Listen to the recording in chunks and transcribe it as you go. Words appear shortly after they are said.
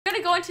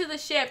go into the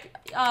ship.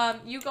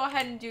 You go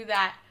ahead and do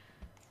that.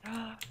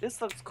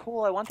 This looks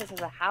cool. I want this as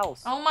a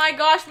house. Oh my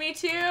gosh, me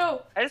too.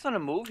 I just want to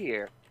move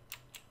here.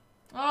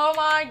 Oh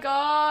my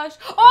gosh.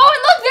 Oh,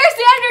 and look, there's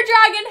the Ender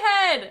Dragon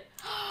head.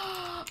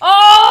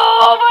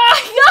 Oh my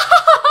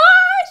gosh.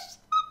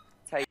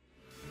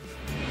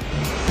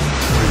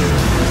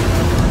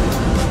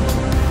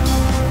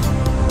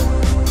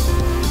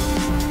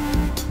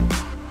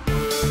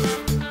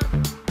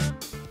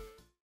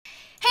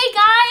 Hey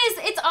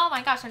guys, oh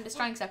my gosh, I'm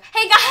destroying stuff.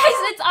 Hey guys,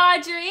 it's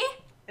Audrey.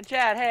 And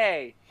Chad,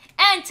 hey.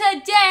 And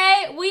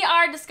today we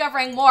are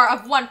discovering more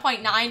of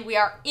 1.9. We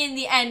are in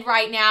the end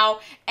right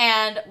now,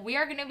 and we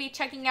are going to be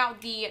checking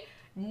out the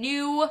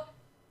new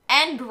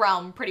end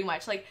realm, pretty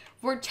much. Like,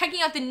 we're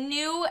checking out the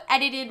new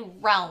edited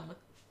realm.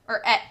 Oh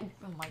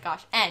my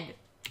gosh, end.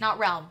 Not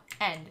realm,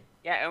 end.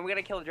 Yeah, and we're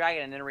going to kill the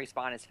dragon and then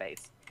respawn his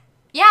face.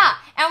 Yeah,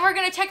 and we're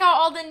going to check out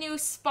all the new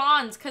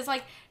spawns, because,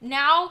 like,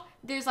 now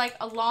there's, like,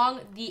 along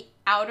the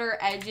outer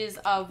edges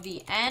of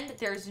the end,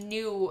 there's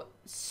new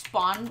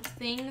spawn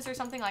things or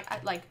something.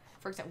 Like,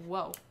 for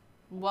example,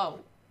 whoa.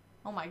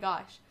 Oh my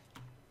gosh.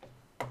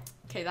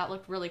 Okay, that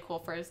looked really cool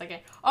for a second.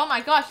 Oh my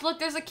gosh, look,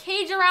 there's a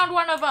cage around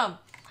one of them.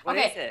 What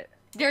is it?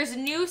 There's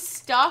new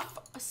stuff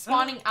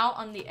spawning out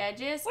on the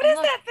edges. What is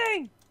that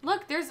thing?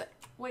 Look,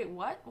 wait,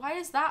 what? Why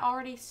is that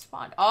already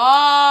spawned?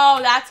 Oh,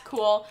 that's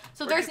cool.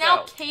 So there's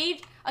now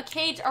a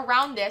cage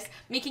around this,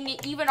 making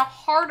it even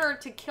harder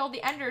to kill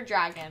the Ender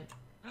Dragon.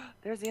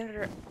 There's the Ender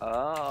Dragon.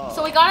 Oh.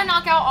 So we gotta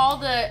knock out all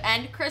the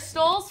end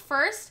crystals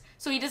first,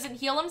 so he doesn't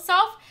heal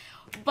himself.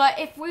 But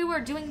if we were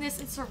doing this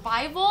in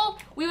survival,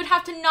 we would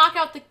have to knock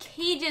out the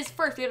cages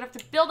first. We would have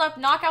to build up,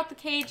 knock out the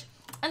cage.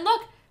 And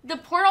look, the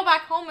portal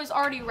back home is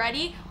already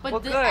ready.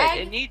 But the egg...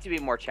 It needs to be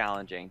more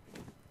challenging.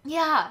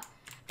 Yeah.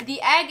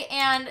 The egg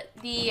and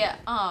the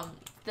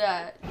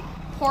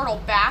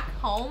portal back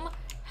home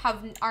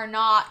are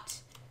not,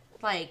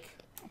 like,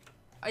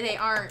 they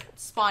aren't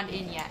spawned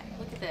in yet.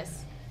 Look at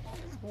this.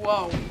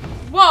 Whoa.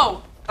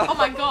 Whoa! Oh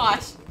my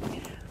gosh.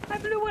 I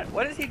blew it.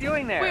 What is he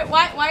doing there? Wait,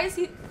 why is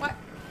he... What?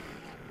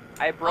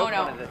 I broke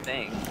one of the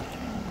things.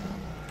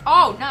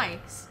 Oh,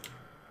 nice.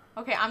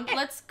 Okay,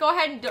 let's go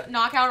ahead and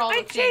knock out all the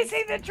things. I'm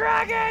chasing the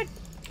dragon!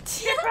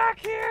 Get back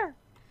here!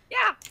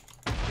 Yeah!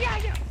 Yeah, I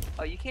know.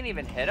 Oh, you can't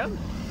even hit him?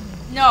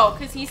 No,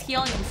 because he's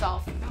healing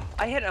himself.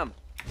 I hit him.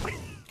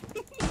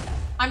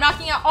 I'm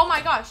knocking out... Oh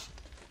my gosh.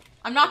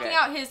 I'm knocking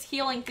out his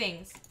healing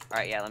things.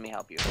 Alright, yeah, let me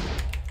help you.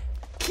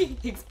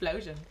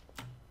 Explosion.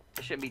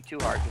 It shouldn't be too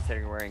hard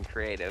considering we're in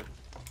creative.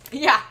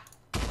 Yeah.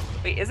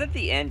 Wait, isn't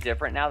the end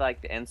different now,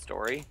 like the end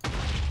story?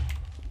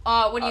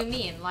 What do you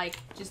mean? Like,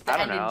 just the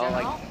end in general?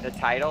 Like the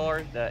title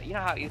or the... You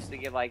know how it used to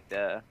give, like,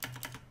 the...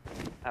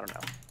 I don't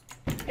know.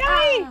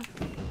 Die!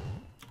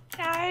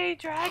 Die,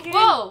 dragon!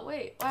 Whoa!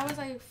 Wait, why was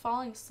I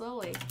falling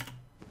slowly?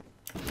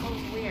 That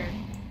was weird.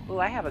 Ooh,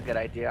 I have a good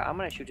idea. I'm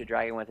gonna shoot a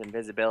dragon with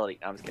invisibility.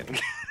 No, I'm just kidding.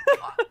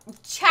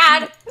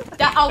 Chad!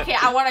 Okay,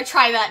 I want to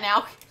try that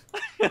now.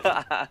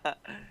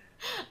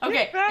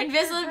 Okay,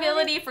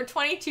 invisibility for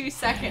 22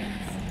 seconds.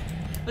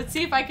 Let's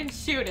see if I can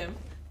shoot him.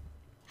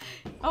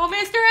 Oh,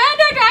 Mr.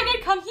 Ender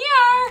Dragon, come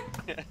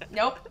here!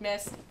 Nope,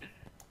 missed.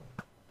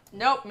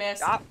 Nope,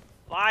 missed. Stop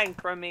flying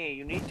from me.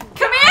 You need to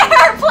come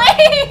here,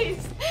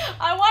 please!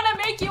 I want to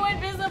make you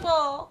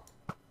invisible.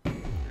 Did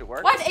it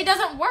work? What? It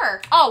doesn't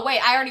work. Oh, wait,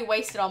 I already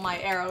wasted all my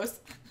arrows.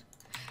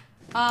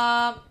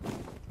 What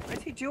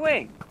is he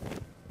doing?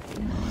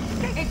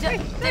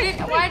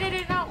 Why did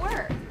it not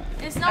work?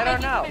 It's not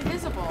making him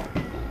invisible.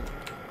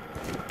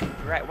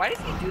 Right, why does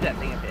he do that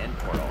thing at the end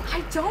portal?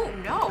 I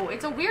don't know.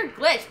 It's a weird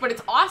glitch, but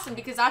it's awesome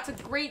because that's a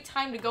great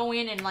time to go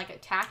in and, like,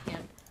 attack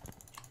him.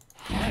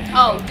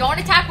 Oh, don't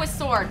attack with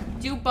sword.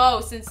 Do bow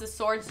since the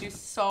swords do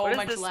so much less.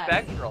 What does the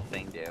spectral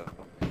thing do?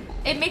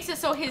 It makes it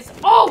so his...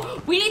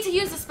 Oh! We need to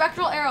use the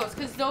spectral arrows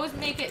because those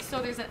make it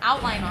so there's an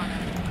outline on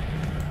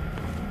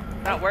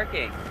it. Not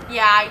working.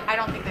 Yeah, I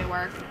don't think they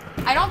work.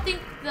 I don't think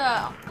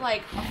the,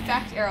 like,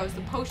 effect arrows,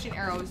 the potion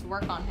arrows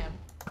work on him.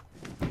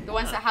 The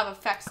ones that have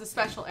effects, the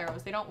special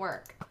arrows, they don't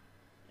work.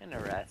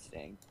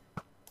 Interesting.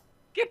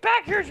 Get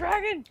back here,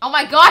 dragon! Oh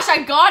my gosh,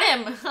 I got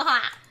him!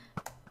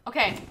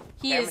 Okay,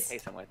 I'm gonna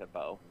chase him with a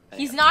bow.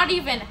 He's not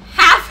even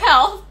half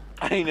health!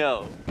 I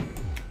know.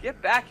 Get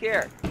back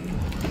here.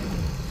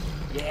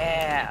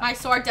 Yeah. My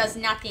sword does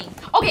nothing.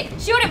 Okay,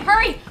 shoot him,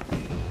 hurry!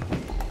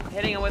 I'm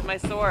hitting him with my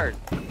sword.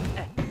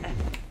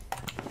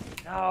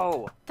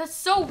 No. That's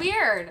so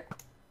weird.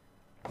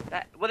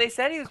 Well, they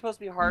said he was supposed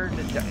to be harder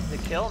to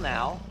kill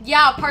now.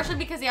 Yeah, partially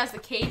because he has the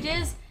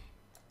cages,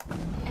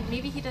 and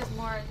maybe he does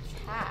more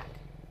attack.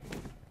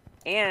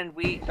 And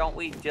don't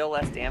we deal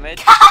less damage?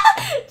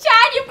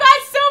 Chad, you've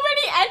got so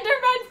many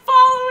Endermen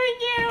following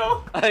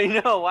you!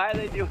 I know, why are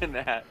they doing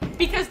that?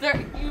 Because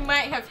you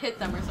might have hit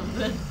them or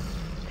something.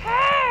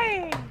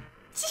 Hey!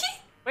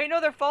 Wait, no,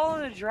 they're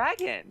following a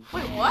dragon.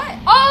 Wait, what?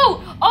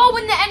 Oh,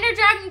 when the Ender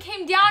Dragon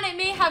came down, it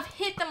may have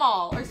hit them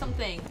all or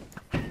something.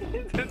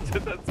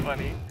 That's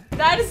funny.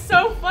 That is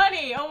so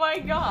funny. Oh my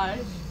gosh.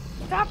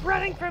 Stop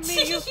running from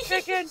me, you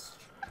chicken.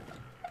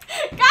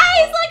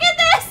 Guys, look at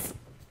this.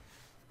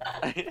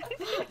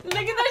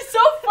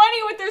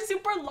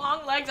 super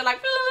long legs are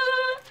like.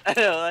 I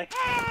know, like,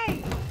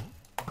 hey!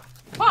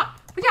 Come on.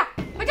 Watch out.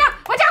 Watch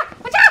out. Watch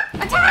out. Watch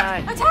out.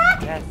 Attack.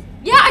 Attack. Yes.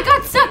 Yeah, I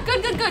got stuck.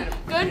 Good, good, good.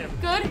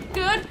 Good, good,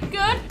 good,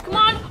 good. Come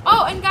on.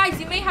 Oh, and guys,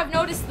 you may have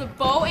noticed the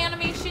bow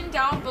animation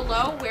down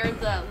below where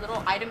the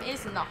little item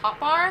is in the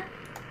hotbar.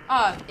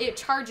 It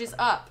charges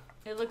up.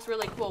 It looks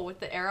really cool with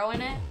the arrow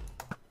in it.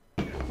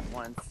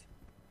 Once.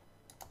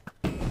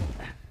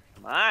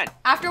 Come on.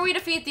 After we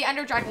defeat the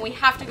Ender Dragon, we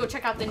have to go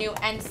check out the new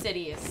end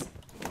cities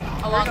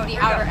along the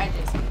outer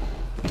edges.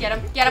 Get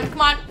him, get him.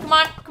 Come on, come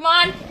on, come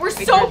on. We're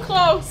so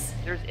close.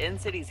 There's end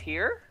cities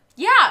here?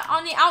 Yeah,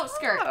 on the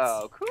outskirts.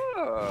 Oh,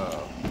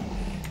 cool.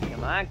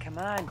 Come on, come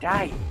on.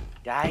 Die.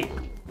 Die.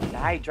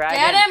 Die, dragon.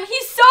 Get him.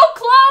 He's so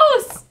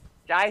close.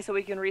 Die so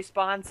we can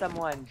respawn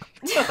someone.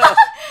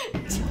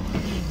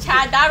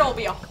 Chad, that'll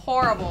be a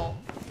horrible.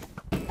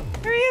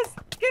 Here he is.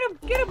 Get him.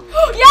 Get him.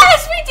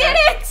 Yes, we did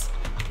it.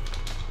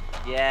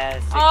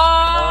 Yes.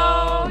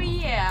 Oh,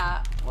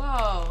 yeah.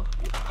 Whoa.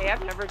 Hey,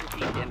 I've never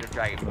defeated the Ender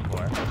Dragon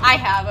before. I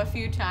have a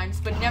few times,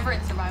 but never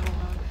in survival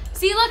mode.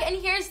 See, look, and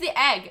here's the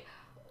egg.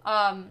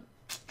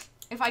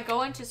 If I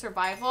go into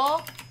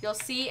survival, you'll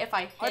see if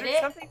I hit it.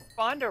 Something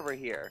spawned over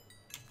here.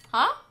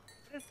 Huh?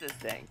 What is this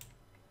thing?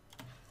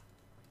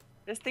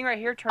 This thing right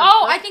here turns.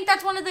 Oh, I think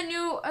that's one of the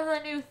new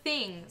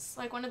things.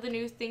 Like one of the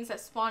new things that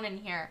spawn in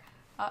here.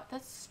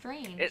 That's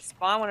strange. It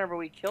spawned whenever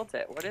we killed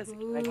it. What is it?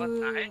 Can I go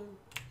inside?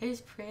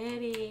 It's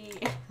pretty.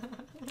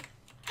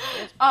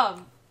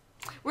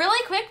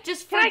 Really quick,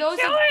 just for those.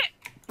 Can I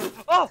kill it?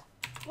 Oh,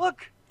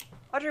 look,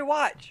 Audrey,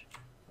 watch.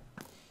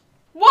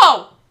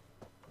 Whoa!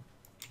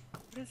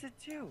 What does it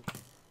do?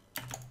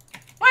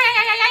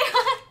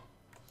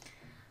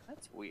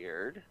 That's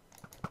weird.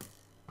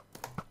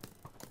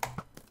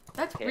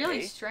 That's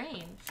really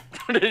strange.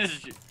 What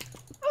is it?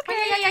 Okay.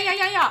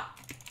 Yeah.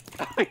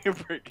 Oh, you're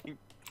breaking.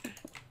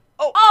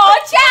 Oh,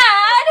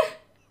 Chad!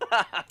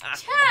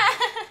 Chad!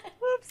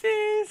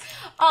 Whoopsies.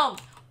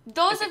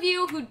 Those of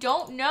you who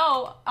don't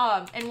know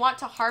and want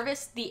to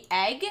harvest the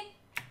egg,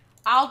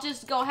 I'll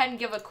just go ahead and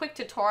give a quick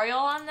tutorial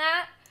on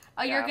that.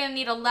 You're gonna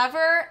need a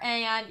lever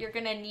and you're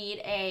gonna need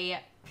a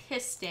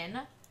piston.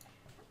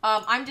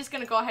 I'm just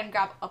gonna go ahead and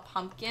grab a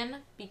pumpkin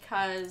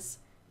because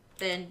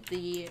then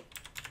the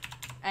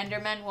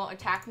Endermen won't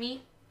attack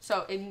me.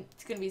 So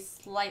it's gonna be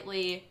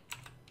slightly.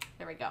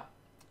 There we go.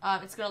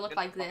 It's gonna look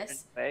like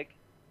this.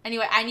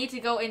 Anyway, I need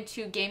to go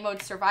into game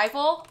mode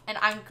survival, and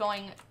I'm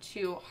going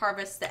to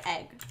harvest the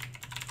egg.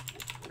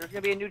 There's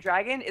gonna be a new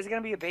dragon? Is it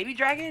gonna be a baby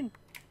dragon?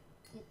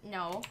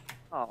 No.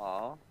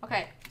 Aww.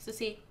 Okay, so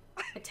see,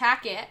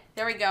 attack it.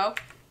 There we go.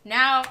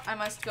 Now I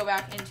must go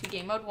back into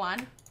game mode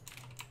 1.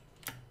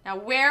 Now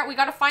where, we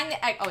gotta find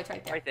the egg. Oh, it's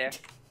right there. Right there.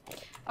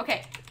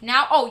 Okay,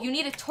 now, you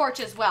need a torch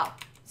as well.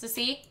 So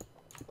see,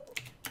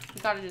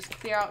 we gotta just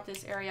clear out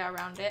this area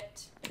around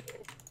it.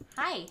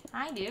 Hi,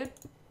 dude.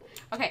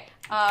 Okay,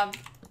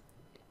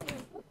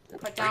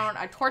 put down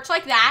a torch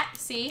like that.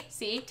 See,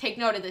 take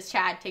note of this,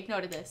 Chad. Take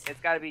note of this.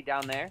 It's gotta be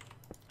down there.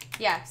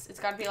 Yes, it's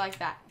gotta be like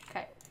that.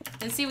 Okay,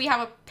 and see, we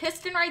have a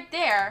piston right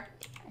there,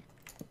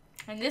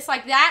 and this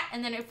like that,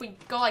 and then if we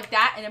go like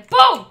that, and then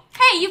boom!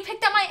 Hey, you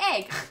picked up my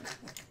egg.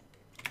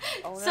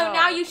 Oh, So no.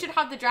 now you should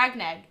have the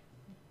dragon egg.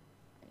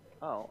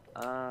 Oh,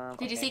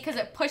 Did you see? Because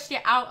it pushed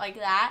it out like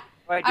that.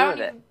 What do I do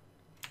with it?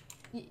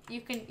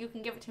 You can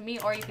give it to me,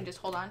 or you can just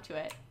hold on to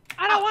it.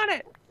 I don't want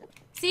it.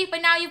 See,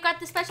 but now you've got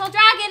the special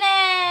dragon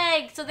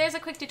egg. So there's a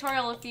quick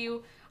tutorial if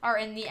you are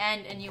in the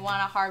end and you want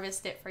to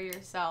harvest it for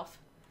yourself.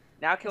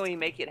 Now can we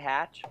make it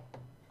hatch?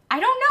 I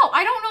don't know.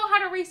 I don't know how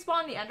to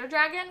respawn the Ender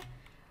Dragon.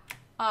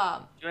 Do you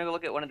want to go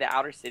look at one of the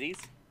outer cities?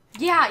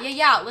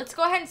 Yeah. Let's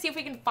go ahead and see if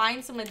we can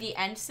find some of the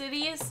end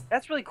cities.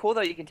 That's really cool,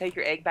 though. You can take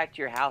your egg back to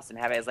your house and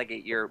have it as, like,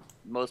 your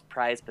most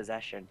prized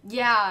possession.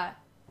 Yeah.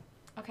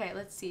 Okay,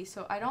 let's see.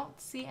 So I don't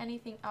see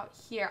anything out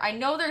here. I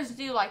know there's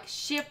new, like,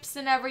 ships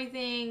and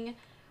everything.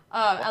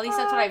 At least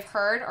that's what I've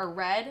heard or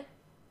read.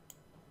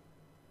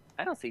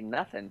 I don't see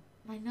nothing.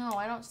 I know.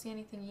 I don't see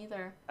anything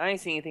either. I don't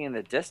see anything in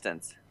the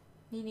distance.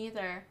 Me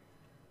neither.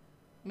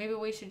 Maybe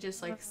we should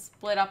just, like,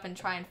 split up and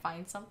try and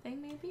find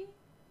something, maybe?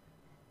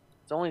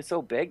 It's only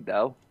so big,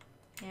 though.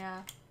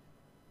 Yeah.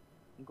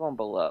 I'm going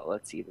below.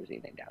 Let's see if there's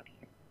anything down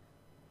here.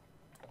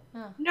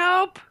 Huh.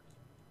 Nope!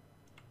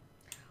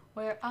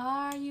 Where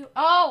are you?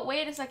 Oh,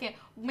 wait a second.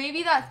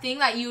 Maybe that thing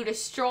that you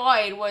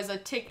destroyed was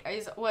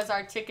was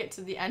our ticket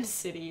to the end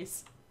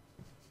cities.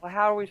 Well,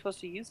 how are we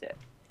supposed to use it?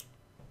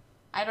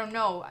 I don't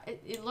know.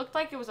 It looked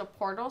like it was a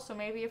portal, so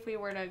maybe if we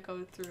were to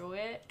go through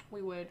it,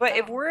 we would. But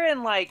if we're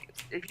in, like,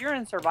 if you're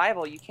in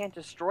survival, you can't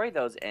destroy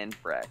those end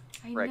bricks,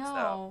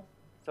 though.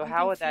 So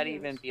how would that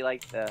even be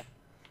like the...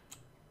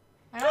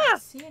 I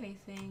don't see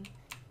anything.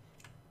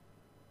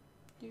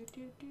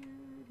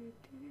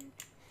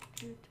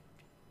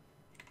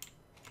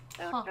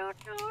 Huh.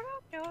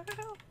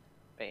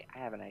 Wait, I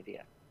have an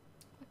idea.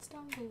 What's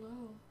down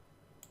below?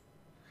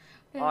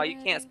 Oh, you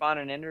can't spawn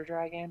an ender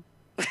dragon?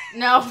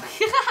 No.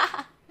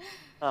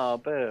 Oh,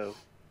 boo.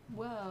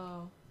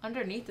 Whoa.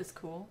 Underneath is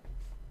cool.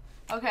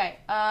 Okay,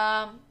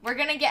 we're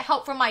gonna get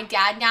help from my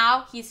dad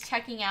now. He's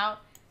checking out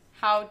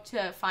how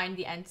to find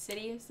the end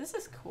cities. This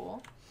is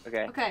cool.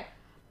 Okay. Okay.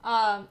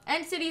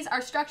 End cities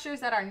are structures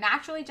that are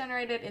naturally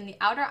generated in the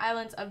outer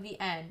islands of the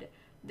end.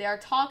 They are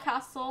tall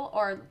castle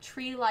or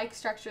tree-like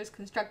structures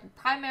constructed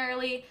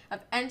primarily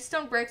of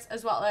endstone bricks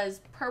as well as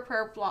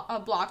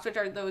blocks, which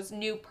are those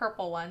new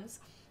purple ones.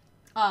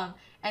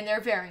 And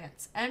their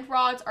variants. End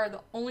rods are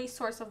the only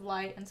source of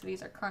light, and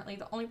cities are currently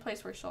the only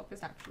place where shulk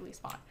is naturally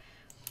spawned.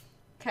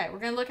 Okay, we're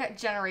going to look at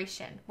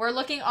generation. We're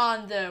looking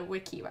on the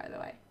wiki, by the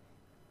way.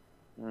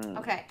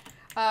 Okay.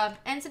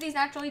 End cities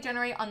naturally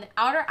generate on the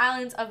outer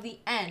islands of the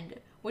end,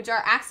 which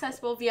are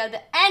accessible via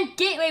the end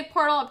gateway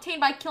portal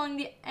obtained by killing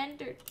the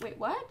ender... Wait,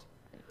 what?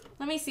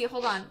 Let me see.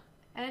 Hold on.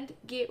 End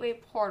gateway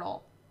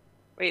portal.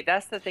 Wait,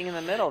 that's the thing in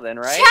the middle then,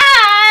 right?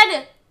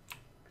 Chad!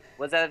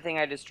 Was that the thing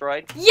I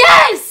destroyed?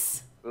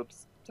 Yes!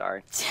 Oops.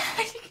 Sorry.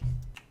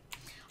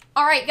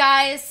 Alright,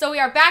 guys. So we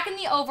are back in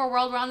the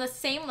overworld. We're on the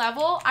same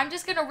level. I'm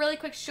just going to really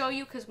quick show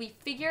you because we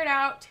figured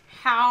out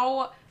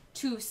how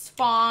to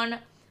spawn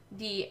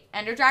the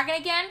ender dragon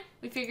again.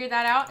 We figured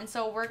that out, and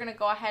so we're gonna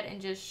go ahead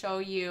and just show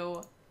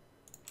you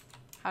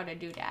how to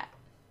do that.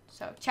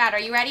 So Chad, are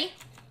you ready?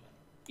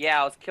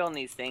 Yeah, I was killing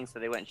these things so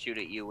they wouldn't shoot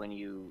at you when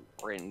you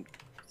were in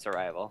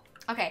survival.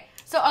 Okay,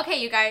 so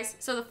you guys,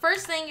 so the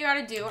first thing you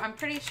gotta do, I'm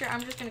pretty sure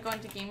I'm just gonna go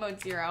into game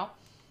mode 0.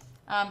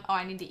 Oh,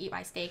 I need to eat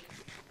my steak.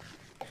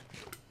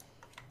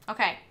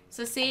 Okay,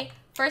 so see,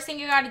 first thing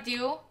you gotta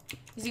do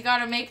is you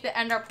gotta make the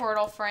ender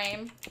portal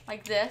frame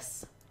like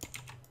this.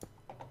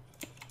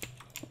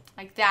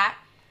 Like that.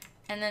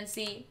 And then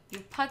see, you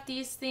put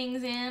these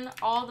things in,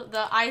 all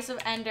the eyes of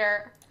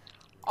ender,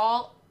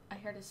 all, I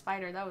heard a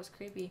spider, that was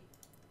creepy.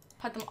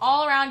 Put them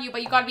all around you,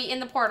 but you gotta be in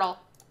the portal.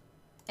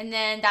 And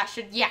then that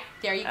should, yeah,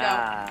 there you go.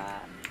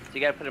 So you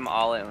gotta put them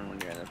all in when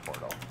you're in the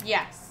portal.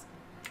 Yes.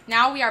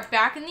 Now we are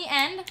back in the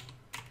end.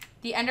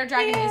 The ender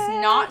dragon is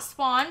not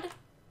spawned.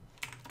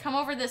 Come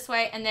over this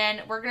way, and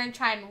then we're gonna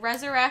try and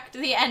resurrect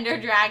the ender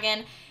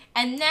dragon.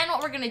 And then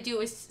what we're going to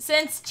do is,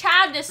 since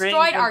Chad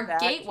destroyed our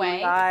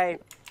gateway...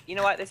 You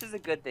know what? This is a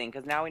good thing,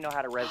 because now we know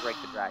how to resurrect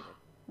the dragon.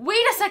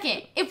 Wait a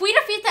second. If we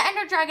defeat the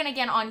ender dragon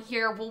again on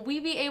here, will we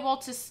be able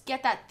to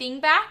get that thing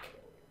back?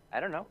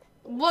 I don't know.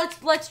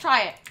 Let's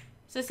try it.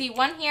 So see,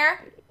 one here.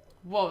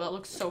 Whoa, that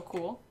looks so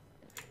cool.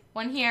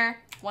 One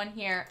here, and one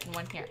here.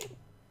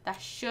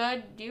 That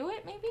should do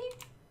it, maybe?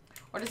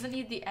 Or does it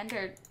need the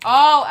ender...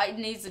 Oh, it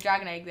needs the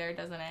dragon egg there,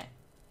 doesn't it?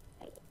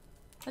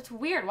 That's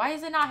weird. Why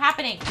is it not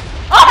happening?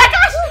 Oh my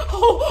gosh!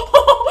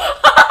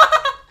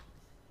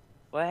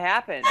 What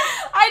happened?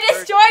 I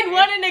destroyed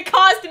one and it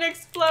caused an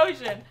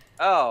explosion.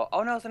 Oh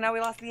no, so now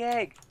we lost the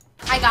egg.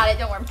 I got it,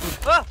 don't worry.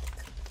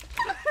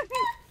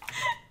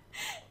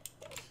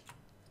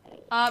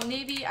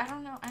 Maybe, I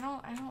don't know. I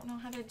don't know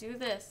how to do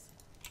this.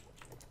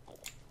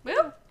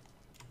 Boop.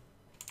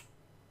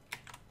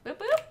 Boop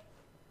boop.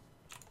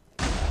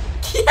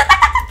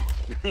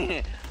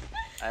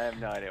 I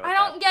have no idea what I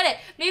don't get it.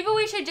 Maybe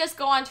we should just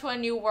go on to a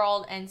new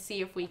world and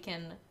see if we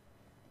can...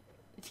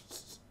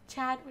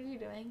 Chad, what are you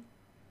doing?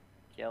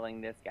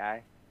 Killing this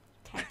guy.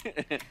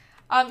 Okay.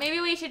 Maybe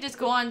we should just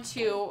go on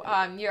to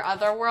your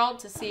other world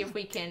to see if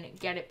we can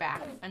get it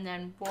back. And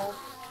then we'll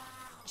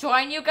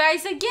join you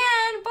guys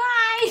again.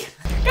 Bye!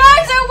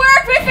 Guys, it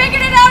worked! We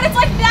figured it out! It's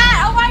like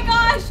that! Oh my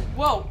gosh!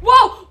 Whoa,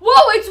 whoa,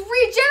 whoa! It's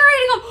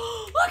regenerating them!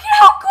 Look at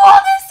how cool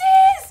this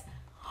is!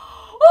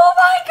 Oh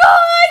my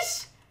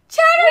gosh!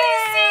 Chad, are you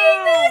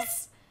seeing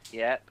this?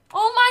 Yep.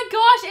 Oh my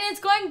gosh, and it's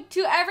going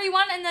to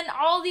everyone, and then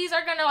all these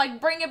are gonna like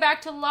bring it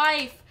back to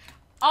life.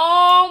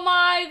 Oh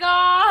my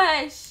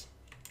gosh.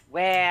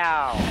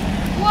 Wow.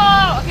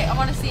 Whoa. Okay, I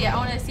wanna see it. I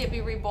wanna see it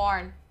be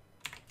reborn.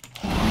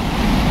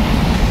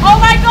 Oh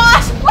my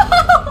gosh!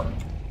 Whoa!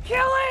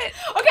 Kill it!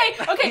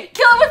 Okay,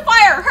 kill it with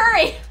fire!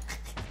 Hurry!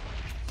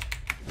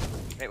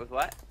 Wait, with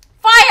what?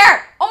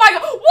 Fire! Oh my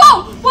god!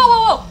 Whoa! Whoa,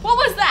 whoa, whoa! What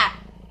was that?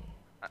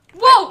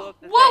 Whoa!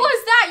 What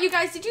was that, you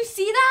guys? Did you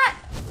see that?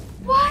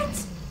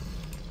 What?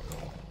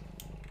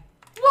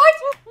 What?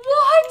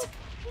 What?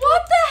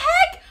 What the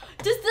heck?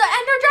 Does the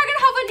ender dragon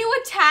have a new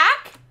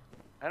attack?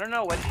 I don't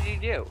know. What did he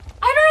do?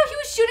 I don't know. He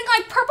was shooting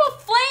like purple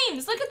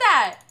flames. Look at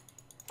that.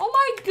 Oh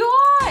my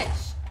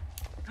gosh.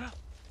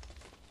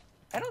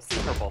 I don't see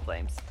purple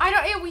flames.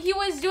 He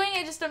was doing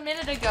it just a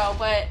minute ago,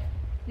 but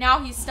now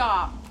he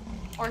stopped.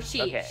 Or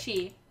she. Okay.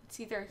 She. It's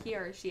either he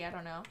or she. I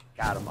don't know.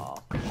 Got them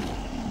all.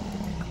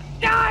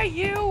 Die,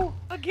 you!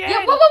 Again!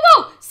 Yeah, whoa,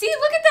 whoa, whoa! See,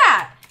 look at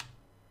that!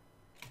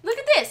 Look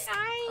at this!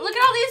 Die. Look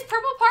at all these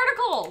purple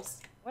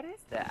particles! What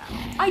is that?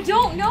 I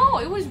don't know.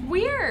 It was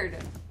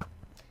weird.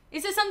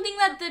 Is it something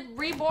that the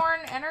reborn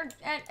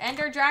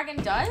ender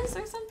dragon does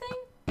or something?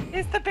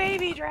 It's the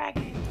baby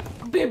dragon.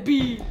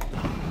 Baby!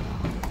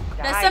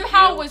 That Die,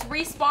 somehow you. was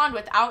respawned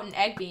without an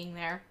egg being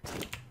there.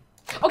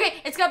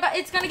 Okay, it's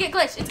gonna get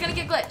glitched. It's gonna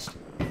get glitched.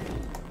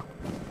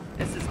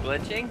 This is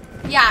glitching?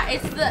 Yeah,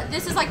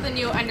 this is like the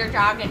new ender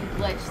dragon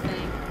glitch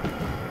thing.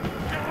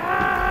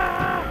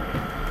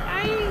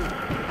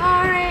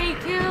 Alright,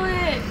 kill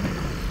it.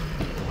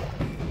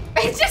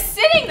 It's just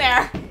sitting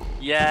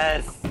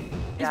Yes.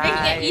 It's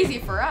making it easy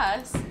for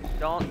us.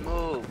 Don't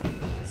move.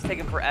 It's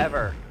taking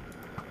forever.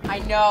 I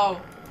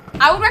know.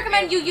 I would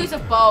recommend you use a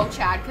bow,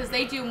 Chad, because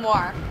they do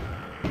more.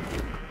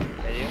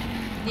 They do?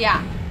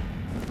 Yeah.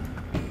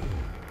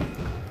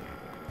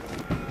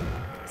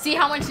 See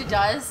how much it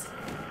does?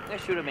 I'm gonna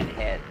shoot him in the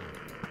head.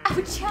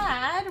 Oh,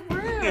 Chad,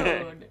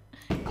 rude.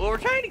 Well, we're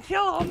trying to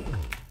kill him.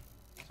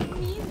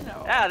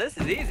 Yeah, this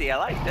is easy. I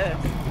like this.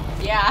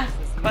 Yeah.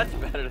 This is much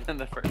better than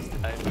the first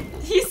time.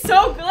 He's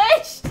so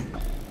glitched.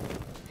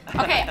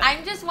 Okay,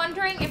 I'm just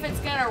wondering if it's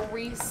gonna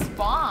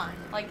respawn.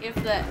 Like if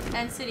the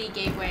End City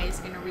Gateway is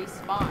gonna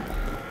respawn.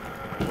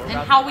 And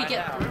how we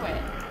get through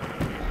it.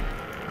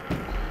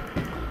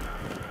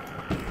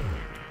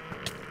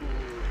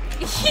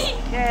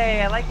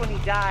 Yay, I like when he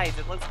dies.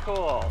 It looks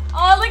cool.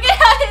 Oh, look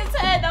at his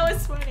head. That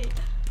was funny.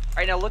 All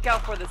right, now look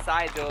out for the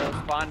sides. It'll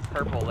spawn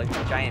purple like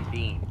a giant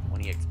bean when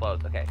he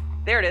explodes. Okay,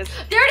 there it is.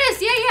 There it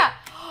is. Yeah, yeah.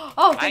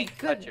 Oh, I ain't thank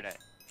goodness. touching it.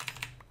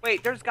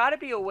 Wait, there's got to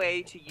be a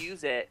way to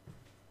use it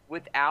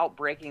without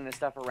breaking the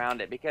stuff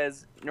around it,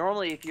 because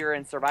normally if you're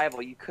in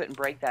survival, you couldn't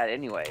break that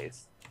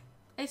anyways.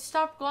 It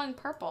stopped glowing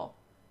purple.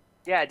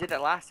 Yeah, it did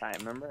that last time,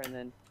 remember? And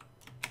then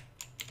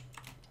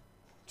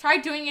try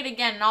doing it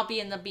again and I'll be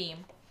in the beam.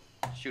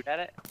 shoot at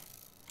it.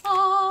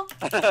 Oh,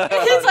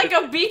 it's like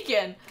a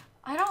beacon.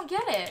 I don't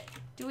get it.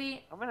 Do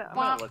we? I'm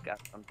gonna look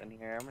up something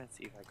here. I'm gonna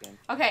see if I can.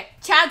 Okay,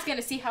 Chad's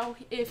gonna see how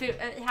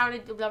how to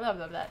blah blah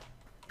blah blah.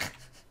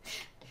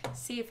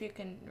 See if you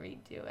can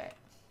redo it.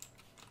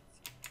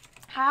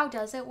 How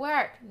does it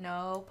work?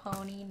 No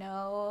pony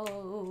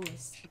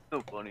knows.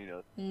 No pony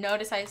knows.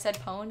 Notice I said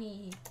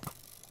pony.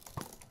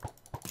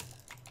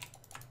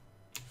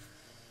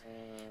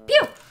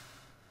 Pew!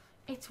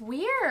 It's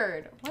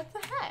weird. What the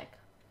heck?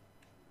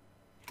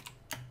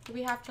 Do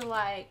we have to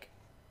like...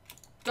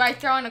 Do I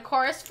throw in a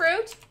chorus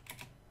fruit?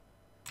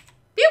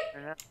 Pew!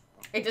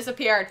 It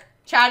disappeared.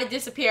 Chad, it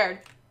disappeared.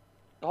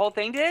 The whole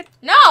thing did?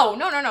 No,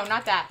 no, no, no,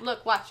 not that.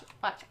 Look, watch,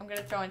 watch. I'm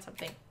gonna throw in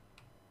something.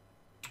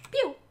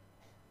 Pew!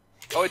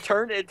 Oh, it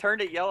turned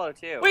it yellow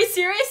too. Wait,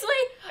 seriously?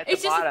 At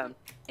It's the just bottom.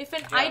 if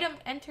an item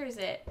enters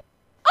it.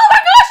 Oh my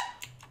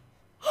gosh!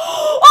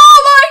 Oh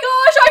my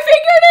gosh! I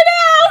figured it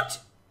out!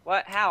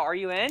 What? How? Are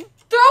you in?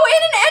 Throw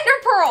in an ender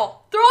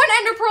pearl. Throw an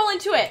ender pearl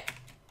into it.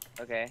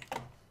 Okay.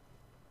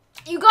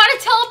 You gotta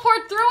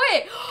teleport through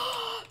it.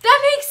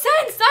 That makes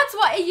sense. That's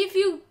why if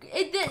you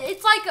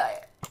it's like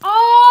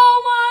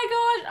oh my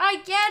gosh! I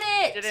get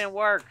it. It didn't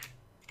work.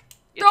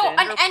 Throw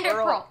an ender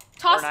pearl.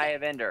 Toss an eye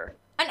of ender.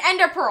 An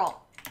ender pearl.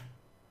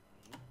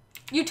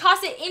 You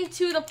toss it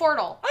into the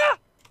portal. Ah!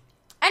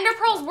 Ender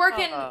pearls work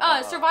in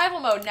survival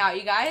mode now,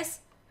 you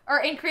guys.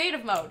 Or in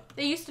creative mode.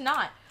 They used to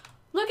not.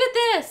 Look at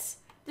this.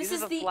 This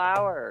is the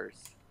flowers.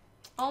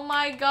 Oh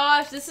my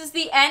gosh, this is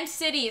the end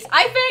cities.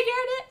 I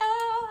figured it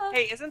out.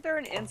 Hey, isn't there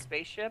an end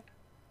spaceship?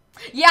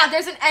 Yeah,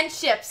 there's an end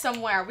ship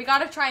somewhere. We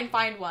gotta try and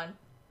find one.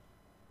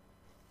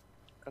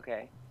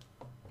 Okay.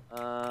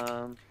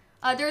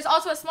 There's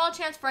also a small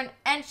chance for an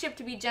end ship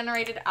to be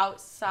generated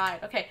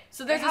outside. Okay,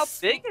 so there's how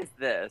big is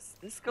this?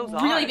 This goes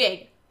on. Really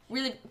big.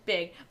 Really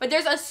big. But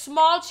there's a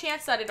small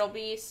chance that it'll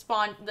be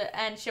spawned, the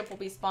end ship will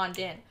be spawned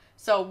in.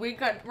 So we're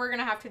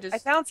gonna have to just... I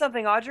found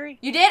something, Audrey.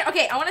 You did?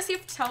 Okay, I want to see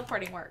if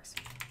teleporting works.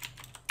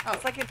 Oh.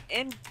 It's like an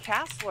end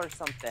castle or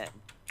something.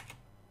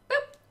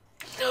 Boop.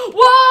 Whoa!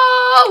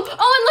 Oh,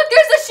 and look,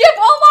 there's the ship!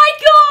 Oh my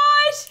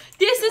gosh!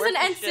 This is an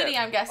end city,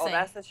 I'm guessing. Oh,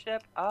 that's the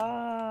ship?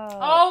 Oh.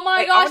 Oh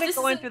my gosh, I'm gonna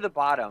go in through the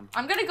bottom.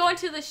 I'm gonna go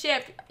into the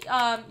ship.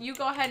 You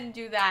go ahead and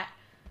do that.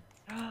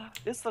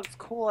 This looks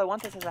cool. I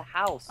want this as a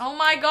house. Oh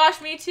my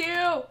gosh, me too.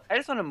 I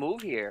just want to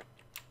move here.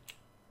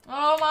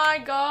 Oh my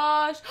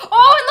gosh.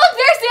 Oh, and look,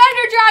 there's the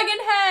Ender Dragon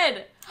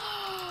head.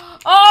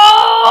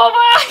 Oh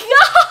my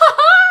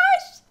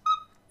gosh.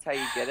 That's how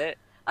you get it.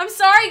 I'm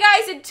sorry,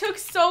 guys. It took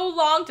so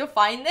long to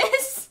find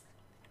this.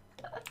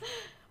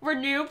 We're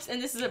noobs,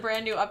 and this is a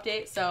brand new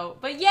update, so.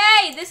 But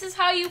yay, this is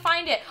how you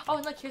find it. Oh,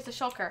 and look, here's the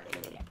shulker.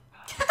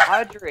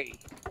 Audrey.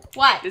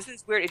 What? This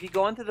is weird. If you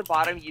go into the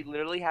bottom, you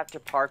literally have to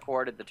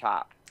parkour to the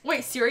top.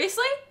 Wait,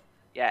 seriously?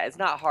 Yeah, it's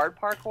not hard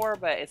parkour,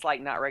 but it's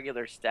like not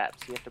regular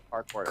steps. You have to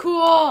parkour.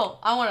 Cool.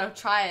 I want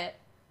to try it.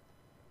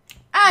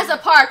 As a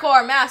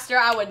parkour master,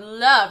 I would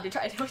love to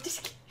try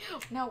it.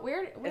 Now,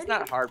 where it's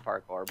not hard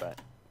parkour, but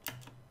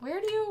where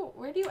do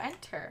you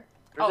enter?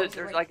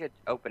 There's like an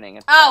opening.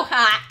 Oh,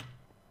 ha!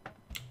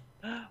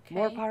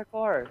 More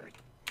parkour.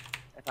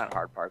 That's not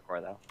hard parkour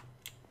though.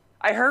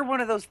 I heard one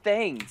of those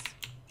things.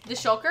 The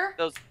shulker?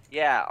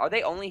 Yeah. Are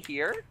they only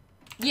here?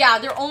 Yeah,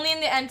 they're only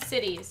in the end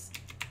cities.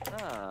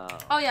 Oh.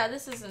 Oh yeah,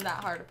 this isn't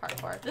that hard to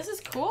parkour. This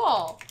is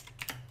cool.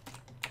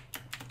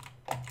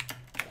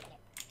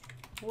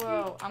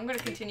 Whoa, I'm gonna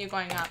continue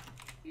going up.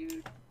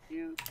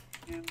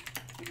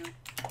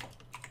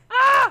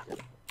 Ah!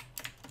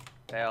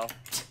 Fail.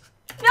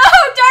 No,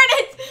 darn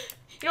it!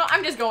 You know,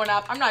 I'm just going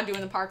up. I'm not doing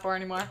the parkour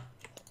anymore.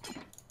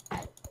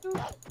 Did you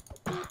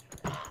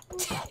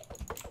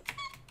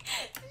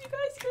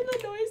guys hear the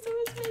noise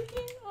I was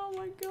making? Oh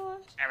my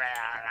gosh.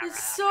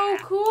 It's so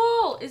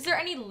cool. Is there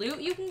any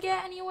loot you can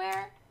get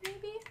anywhere?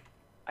 Maybe?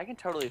 I can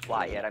totally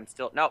fly yet. I'm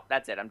still... Nope,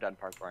 that's it. I'm done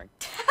parkouring.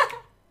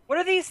 What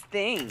are these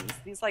things?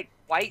 These, like,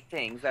 white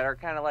things that are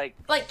kind of like...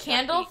 Like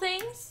candle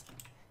things?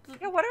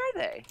 Yeah, what are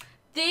they?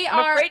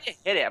 I'm afraid to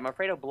hit it. I'm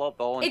afraid to blow up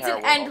the whole entire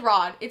world. It's an end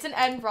rod. It's an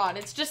end rod.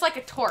 It's just like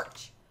a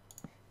torch.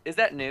 Is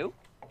that new?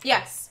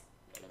 Yes.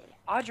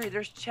 Audrey,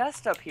 there's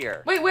chests up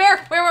here. Wait,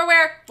 where?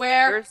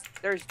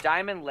 There's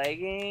diamond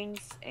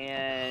leggings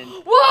and...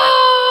 Whoa!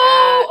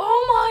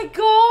 Oh my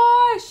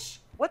gosh!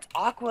 What's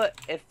aqua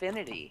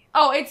affinity?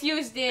 Oh, it's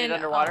used in...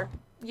 underwater?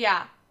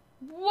 Yeah.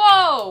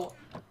 Whoa!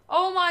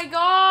 Oh my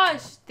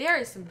gosh! There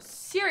is some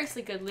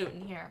seriously good loot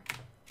in here.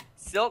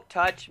 Silk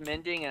touch,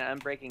 mending,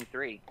 and unbreaking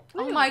 3.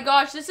 Oh my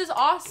gosh, this is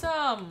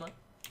awesome!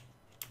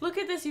 Look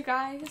at this, you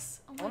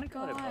guys. Oh my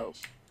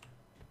gosh.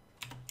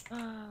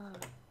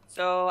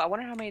 So, I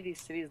wonder how many of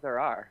these cities there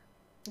are.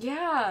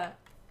 Yeah.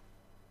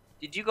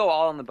 Did you go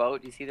all on the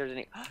boat? Do you see there's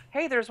any...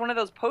 Hey, there's one of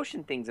those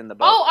potion things in the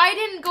boat. Oh, I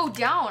didn't go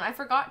down. I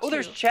forgot to. Oh,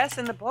 there's chests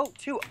in the boat,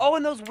 too. Oh,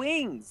 and those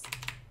wings.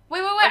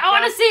 Wait. I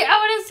want to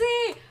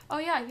see. Oh,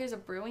 yeah, here's a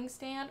brewing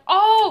stand.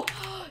 Oh,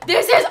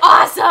 this is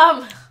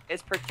awesome.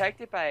 It's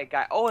protected by a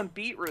guy. Oh, and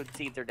beetroot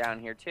seeds are down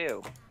here,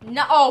 too.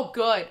 No, oh,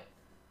 good.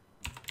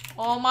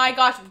 Oh, my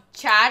gosh.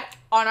 Chad,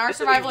 on our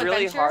survival adventure.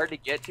 This would be really hard to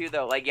get to,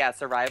 though. Like, yeah,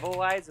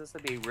 survival-wise, this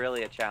would be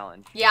really a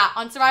challenge. Yeah,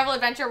 on survival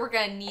adventure, we're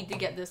going to need to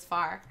get this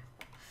far.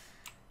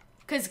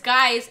 Because,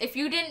 guys, if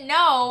you didn't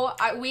know,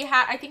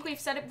 I think we've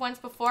said it once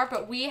before,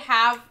 but we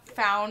have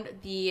found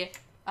the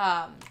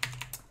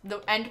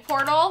end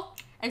portal.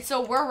 And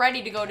so we're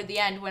ready to go to the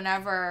end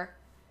whenever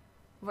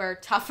we're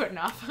tough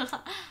enough.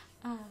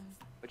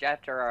 Which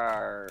after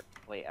our...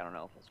 Wait, I don't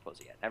know if it's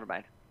supposed to yet. Never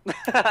mind.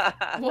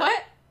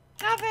 What?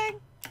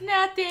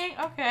 Nothing.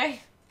 Okay.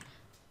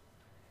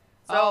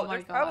 So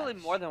there's probably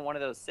more than one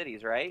of those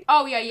cities, right?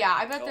 Oh, yeah.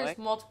 I bet there's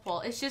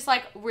multiple. It's just,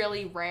 like,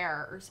 really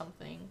rare or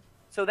something.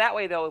 So that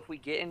way, though, if we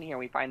get in here and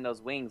we find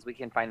those wings, we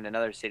can find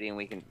another city and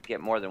we can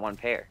get more than one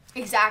pair.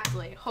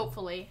 Exactly.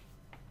 Hopefully.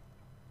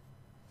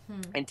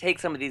 And take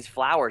some of these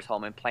flowers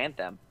home and plant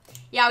them.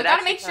 Yeah, we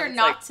gotta make sure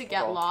not to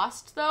get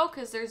lost, though,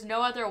 because there's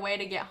no other way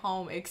to get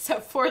home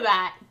except for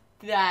that.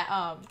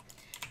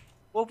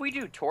 Well, if we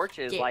do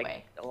torches, gateway.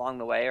 like, along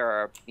the way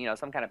or, you know,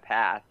 some kind of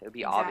path, it would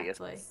be obvious.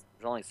 There's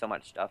only so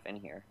much stuff in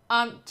here.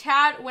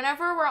 Chad,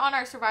 whenever we're on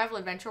our survival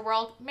adventure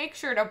world, make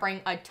sure to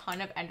bring a ton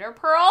of ender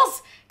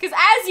pearls, because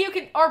as you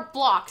can, or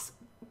blocks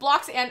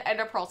and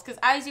ender pearls, because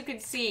as you can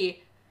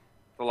see,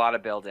 a lot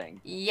of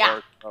building. Yeah.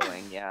 Or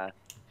growing, yeah.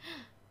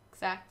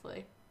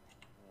 Exactly.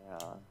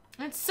 Yeah.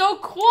 It's so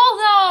cool,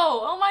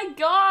 though. Oh my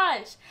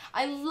gosh,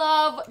 I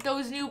love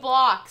those new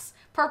blocks.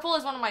 Purple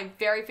is one of my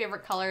very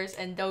favorite colors,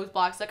 and those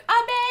blocks look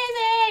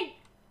amazing.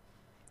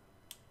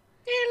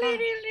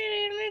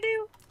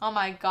 Oh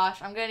my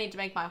gosh, I'm gonna need to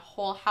make my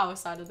whole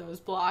house out of those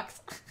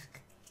blocks.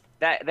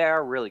 They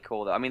are really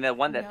cool, though. I mean, the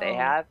one that they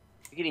have,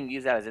 you can even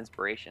use that as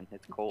inspiration.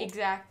 It's cool.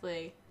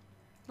 Exactly.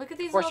 Look at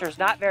these. Of course, there's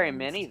not very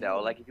many, though.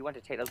 Like, if you want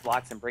to take those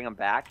blocks and bring them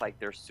back, like,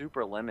 they're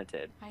super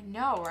limited. I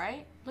know,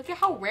 right? Look at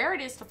how rare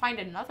it is to find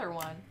another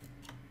one.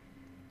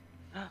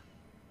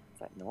 What's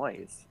that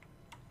noise?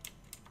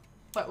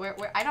 What, where,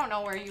 I don't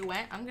know where you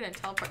went. I'm gonna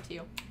teleport to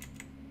you.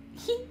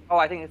 Oh,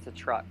 I think it's a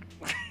truck.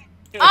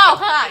 Oh,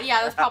 huh.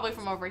 Yeah, that's probably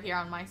from over here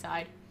on my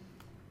side.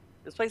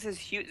 This place is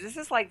huge. This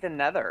is like the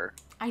Nether.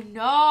 I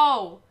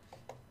know.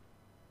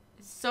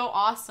 It's so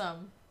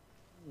awesome.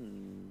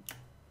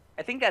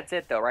 I think that's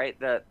it, though, right?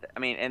 I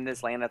mean, in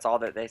this land, that's all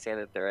that they say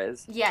that there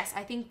is. Yes,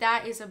 I think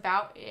that is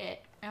about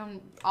it.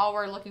 And all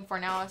we're looking for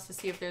now is to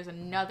see if there's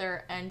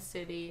another end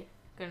city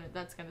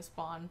that's gonna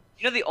spawn.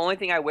 You know, the only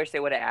thing I wish they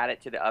would have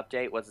added to the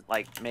update was,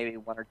 like, maybe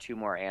 1 or 2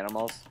 more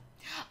animals.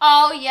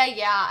 Oh,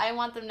 yeah. I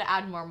want them to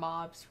add more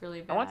mobs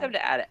really bad. I want them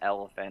to add an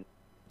elephant.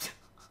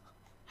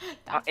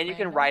 And you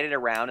can ride it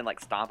around and, like,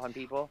 stomp on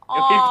people.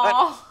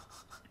 Oh.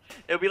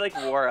 It would be like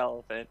war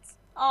elephants.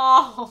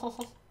 Oh.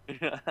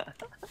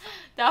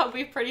 That would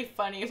be pretty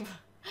funny.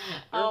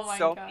 Oh my god. There's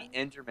so many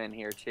Endermen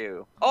here,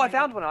 too. Oh, I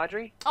found one,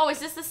 Audrey. Oh, is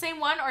this the same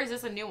one or is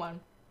this a new one?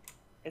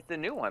 It's the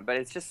new one, but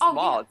it's just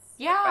small.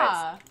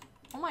 Yeah.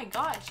 Oh my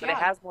gosh, But it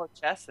has more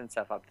chests and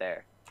stuff up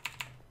there.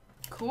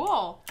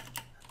 Cool.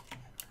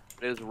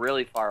 But it was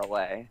really far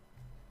away.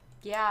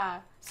 Yeah.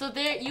 So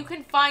there you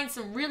can find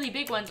some really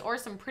big ones or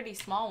some pretty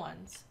small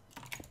ones.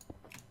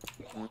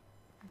 I'm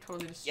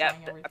totally destroying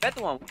everything. I bet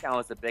the one we found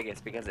was the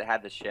biggest because it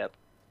had the ship.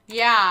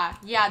 Yeah.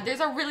 There's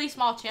a really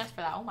small chance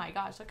for that. Oh my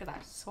gosh, look at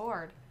that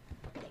sword.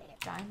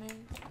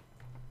 Diamond.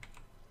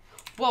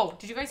 Whoa,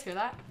 did you guys hear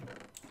that?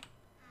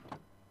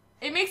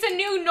 It makes a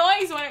new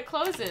noise when it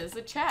closes,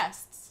 the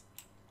chests.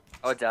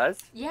 Oh, it does?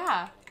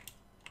 Yeah.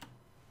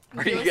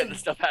 Where are you getting the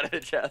stuff out of the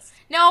chest?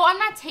 No, I'm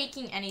not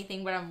taking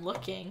anything, but I'm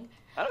looking.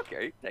 I don't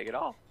care, you can take it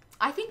all.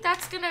 I think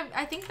that's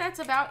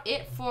about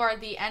it for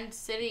the End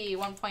City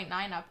 1.9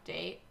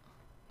 update.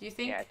 Do you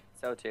think? Yeah, I think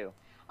so too.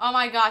 Oh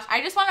my gosh,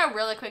 I just want to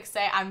really quick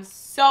say I'm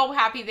so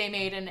happy they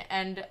made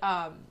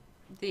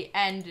the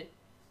end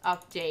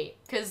update.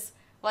 Cause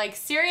like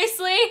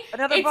seriously,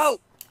 another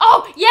boat.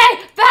 Oh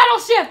yay,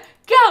 battleship,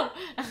 go!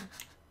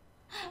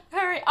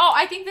 Hurry! Oh,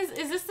 I think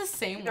is this the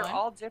same They're one?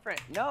 all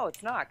different. No,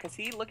 it's not. Because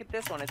look at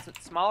this one. It's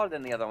smaller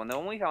than the other one. The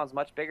one we found was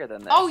much bigger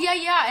than this. Oh, yeah,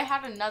 yeah. I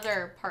have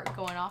another part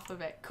going off of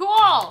it.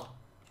 Cool.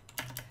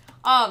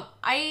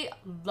 I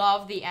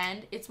love the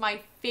end. It's my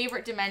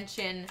favorite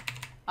dimension,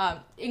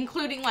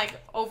 including, like,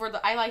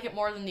 I like it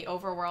more than the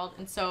overworld.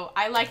 And so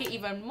I like it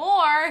even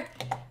more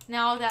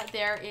now that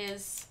there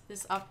is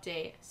this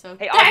update. So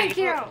hey, thank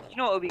you. You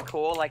know what would be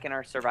cool, like in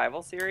our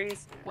survival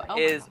series, Oh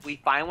is we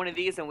find one of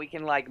these and we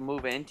can like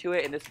move into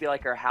it, and this would be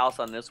like our house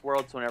on this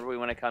world. So whenever we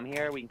want to come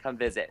here, we can come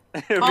visit.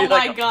 Oh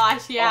my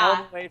gosh, yeah. A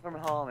home away from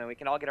home, and we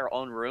can all get our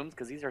own rooms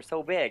because these are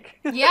so big.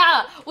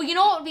 Yeah. Well, you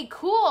know what would be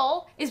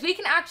cool is we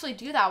can actually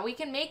do that. We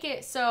can make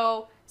it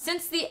so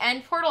since the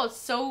end portal is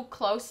so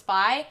close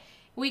by,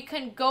 we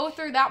can go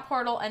through that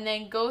portal and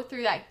then go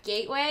through that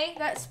gateway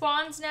that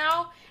spawns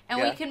now,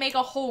 and we can make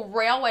a whole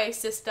railway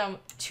system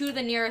to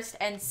the nearest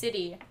end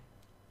city.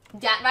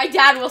 My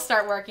dad will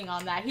start working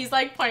on that. He's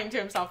like pointing to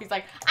himself. He's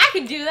like, I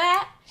can do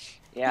that.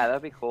 Yeah,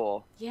 that'd be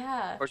cool.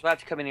 Yeah. Of course, we'll have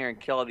to come in here and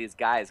kill all these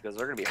guys because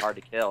they're gonna be hard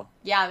to kill.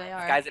 Yeah, they are.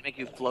 These guys that make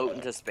you float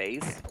into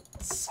space.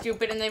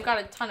 Stupid, and they've got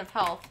a ton of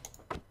health.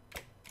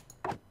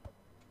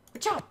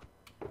 Good job.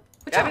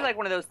 That'd be like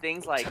one of those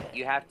things like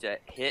you have to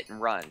hit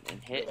and run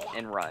and hit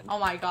and run. Oh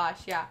my gosh,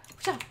 yeah.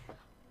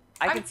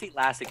 I can see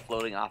Lassic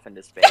floating off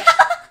into space.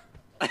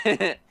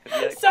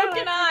 So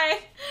can I.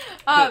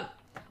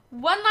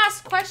 One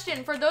last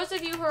question for those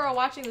of you who are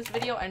watching this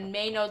video and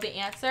may know the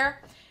answer.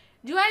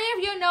 Do any of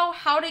you know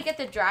how to get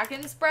the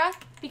dragon's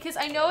breath? Because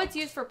I know it's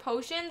used for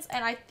potions,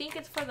 and I think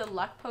it's for the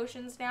luck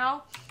potions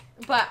now,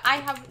 but I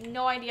have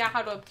no idea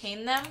how to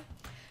obtain them.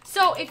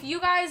 So if you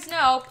guys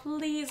know,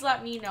 please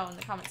let me know in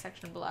the comment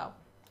section below.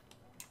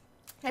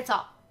 That's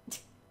all.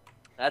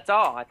 That's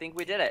all. I think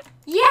we did it.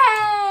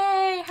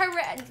 Yay!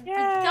 Hooray!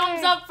 Yay!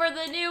 Thumbs up for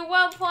the new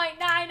 1.9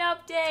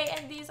 update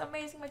and these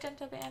amazing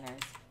magenta banners.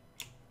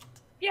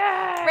 Yay!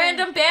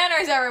 Random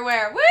banners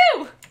everywhere.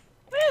 Woo!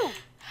 Woo!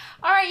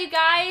 Alright, you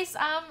guys.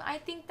 I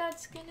think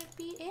that's gonna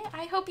be it.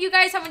 I hope you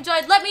guys have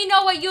enjoyed. Let me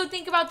know what you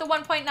think about the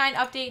 1.9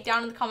 update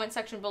down in the comment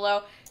section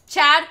below.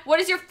 Chad, what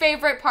is your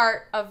favorite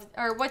part of,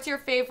 or what's your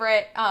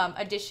favorite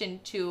addition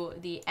to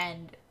the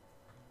end?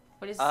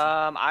 What is?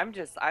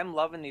 I'm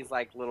loving these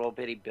like little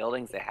bitty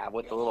buildings they have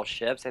with the little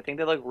ships. I think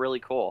they look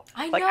really cool.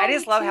 I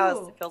just love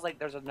how it feels like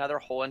there's another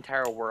whole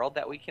entire world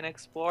that we can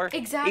explore.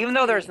 Exactly. Even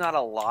though there's not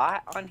a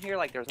lot on here,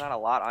 I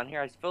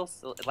feel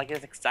like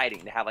it's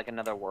exciting to have like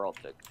another world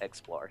to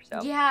explore.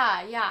 So.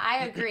 Yeah,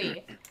 I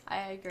agree.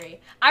 I agree.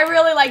 I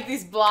really like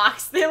these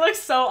blocks. They look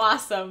so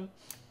awesome.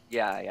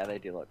 Yeah, they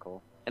do look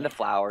cool. And the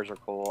flowers are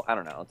cool. I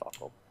don't know, it's all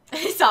cool.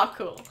 It's all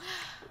cool.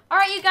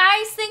 Alright, you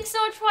guys, thanks so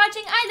much for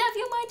watching. I love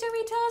you, my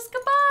Doritos.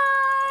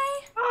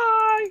 Goodbye.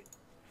 Bye.